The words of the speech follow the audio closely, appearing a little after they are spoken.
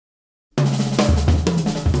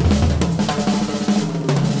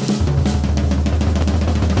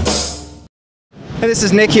Hey, this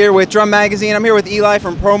is Nick here with Drum Magazine. I'm here with Eli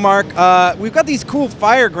from Promark. We've got these cool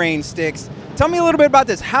Firegrain sticks. Tell me a little bit about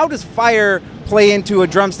this. How does fire play into a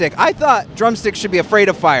drumstick? I thought drumsticks should be afraid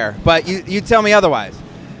of fire, but you tell me otherwise.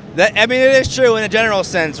 I mean, it is true in a general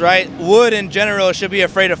sense, right? Wood in general should be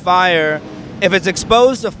afraid of fire if it's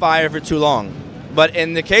exposed to fire for too long. But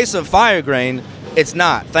in the case of Firegrain, it's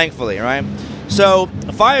not, thankfully, right? So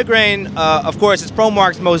Firegrain, of course, is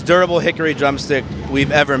Promark's most durable hickory drumstick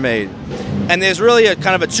we've ever made. And there's really a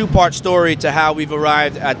kind of a two-part story to how we've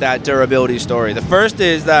arrived at that durability story. The first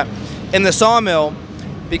is that in the sawmill,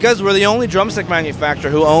 because we're the only drumstick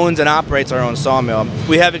manufacturer who owns and operates our own sawmill,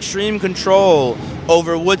 we have extreme control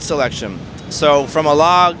over wood selection. So from a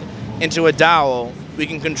log into a dowel, we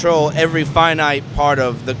can control every finite part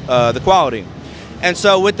of the quality. And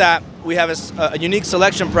so with that, we have a unique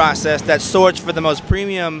selection process that sorts for the most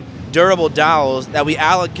premium, durable dowels that we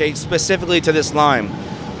allocate specifically to this line.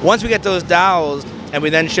 Once we get those dowels and we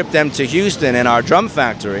then ship them to Houston in our drum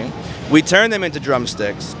factory, we turn them into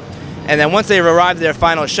drumsticks. And then once they've arrived at their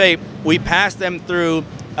final shape, we pass them through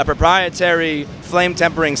a proprietary flame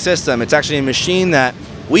tempering system. It's actually a machine that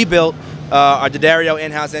we built, our D'Addario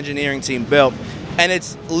in-house engineering team built, and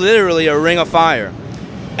it's literally a ring of fire.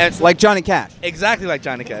 And it's like Johnny Cash. Exactly like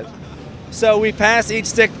Johnny Cash. So we pass each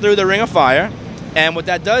stick through the ring of fire, and what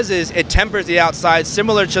that does is it tempers the outside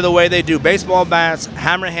similar to the way they do baseball bats,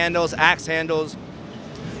 hammer handles, axe handles.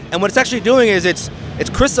 And what it's actually doing is it's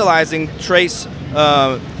crystallizing trace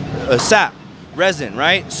sap, resin,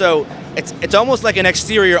 right? So it's almost like an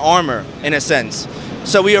exterior armor in a sense.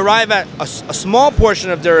 So we arrive at a small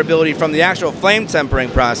portion of durability from the actual flame tempering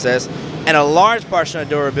process and a large portion of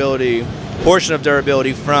durability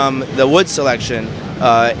from the wood selection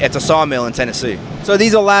at the sawmill in Tennessee. So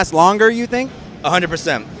these will last longer, you think?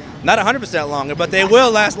 100%. Not 100% longer, but they will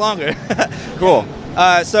last longer. Cool.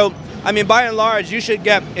 So, I mean, by and large, you should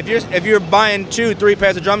get, if you're buying 2-3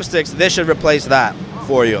 pairs of drumsticks, this should replace that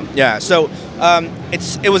for you. Yeah. So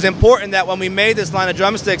it was important that when we made this line of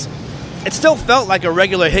drumsticks, it still felt like a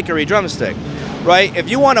regular hickory drumstick, right? If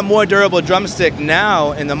you want a more durable drumstick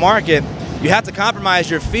now in the market, you have to compromise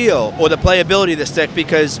your feel or the playability of the stick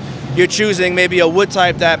because you're choosing maybe a wood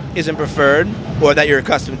type that isn't preferred or that you're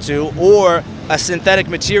accustomed to, or a synthetic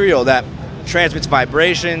material that transmits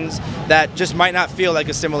vibrations that just might not feel like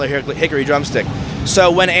a similar hickory drumstick. So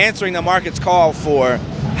when answering the market's call for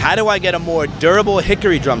how do I get a more durable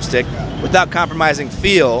hickory drumstick without compromising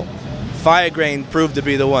feel, Firegrain proved to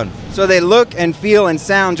be the one. So they look and feel and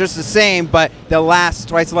sound just the same, but they'll last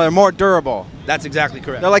twice longer, more durable. That's exactly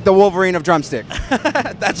correct. They're like the Wolverine of drumstick.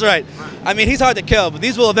 That's right. I mean, he's hard to kill, but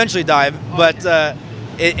these will eventually die. But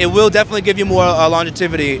it will definitely give you more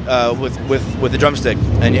longevity with the drumstick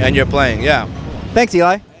and your playing. Yeah. Thanks,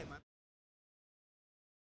 Eli.